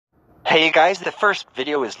Hey guys, the first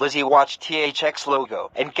video is Lizzie watch THX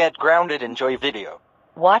logo and get grounded enjoy video.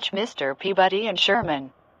 Watch Mr. Peabody and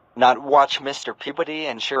Sherman. Not watch Mr. Peabody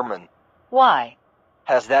and Sherman. Why?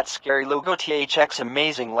 Has that scary logo THX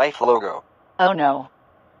amazing life logo. Oh no.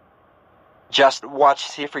 Just watch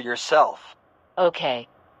see for yourself. Okay.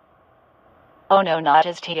 Oh no, not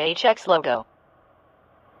his THX logo.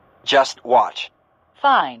 Just watch.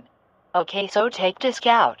 Fine. Okay, so take disc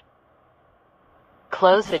out.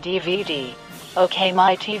 Close the DVD. Okay,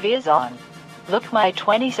 my TV is on. Look, my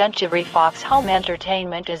 20th Century Fox home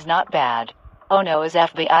entertainment is not bad. Oh no, is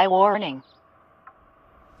FBI warning.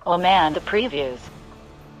 Oh man, the previews.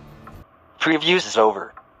 Previews is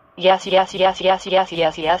over. Yes, the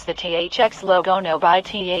THX logo, no buy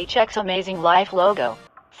THX amazing life logo.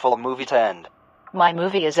 Full movie to end. My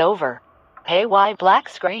movie is over. Hey, why black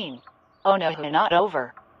screen? Oh no, not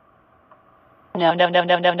over. No.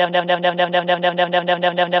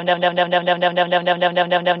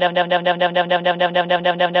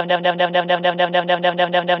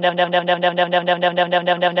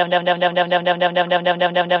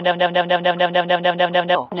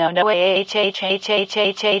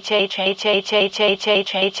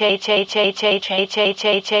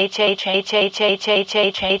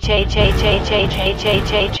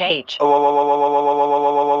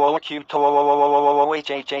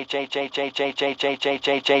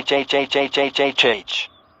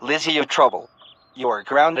 Lizzie, you trouble. You are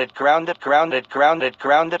grounded.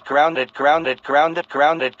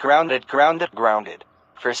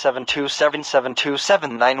 For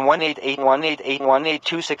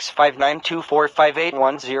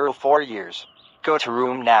 7277279188188182659245810 years. Go to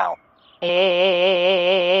room now.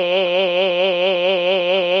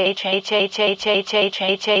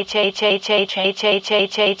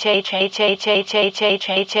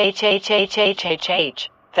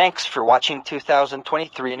 Thanks for watching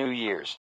 2023 New Year's.